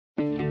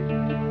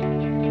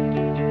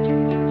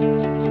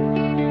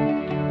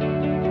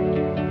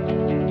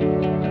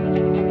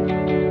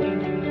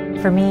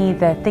For me,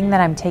 the thing that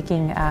I'm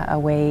taking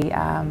away,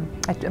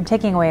 I'm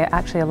taking away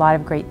actually a lot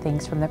of great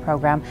things from the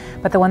program,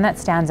 but the one that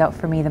stands out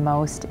for me the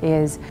most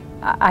is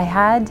I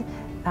had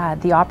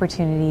the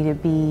opportunity to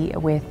be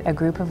with a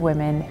group of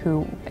women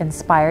who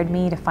inspired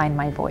me to find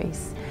my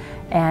voice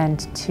and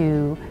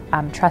to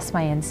trust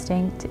my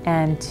instinct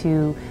and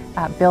to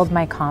build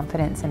my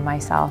confidence in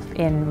myself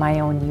in my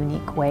own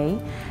unique way.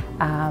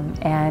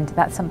 And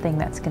that's something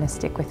that's going to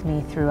stick with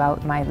me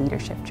throughout my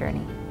leadership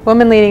journey.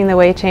 Women Leading the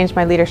Way changed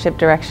my leadership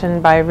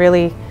direction by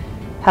really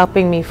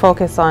helping me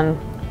focus on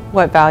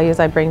what values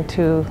I bring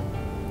to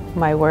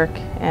my work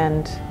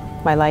and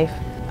my life.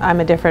 I'm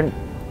a different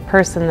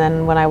person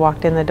than when I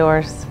walked in the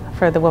doors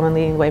for the Women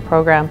Leading the Way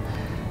program.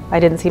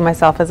 I didn't see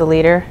myself as a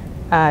leader.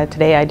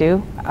 Today I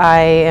do. I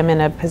am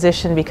in a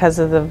position because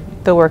of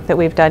the work that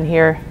we've done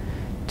here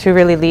to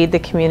really lead the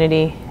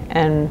community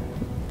and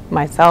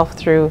myself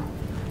through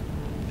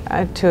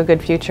to a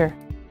good future.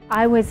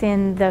 I was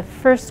in the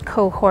first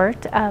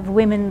cohort of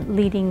Women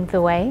Leading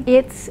the Way.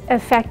 It's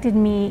affected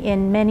me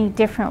in many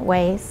different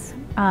ways.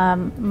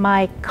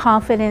 My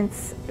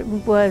confidence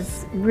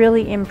was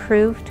really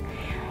improved,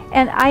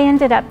 and I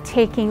ended up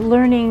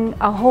learning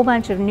a whole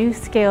bunch of new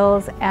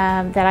skills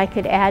that I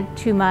could add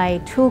to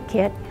my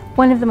toolkit.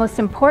 One of the most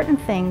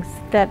important things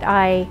that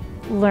I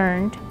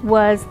learned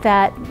was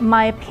that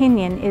my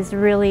opinion is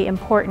really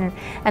important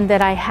and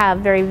that I have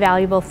very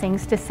valuable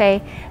things to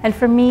say. And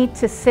for me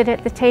to sit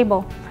at the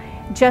table,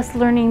 just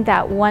learning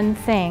that one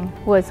thing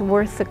was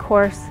worth the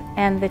course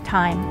and the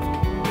time.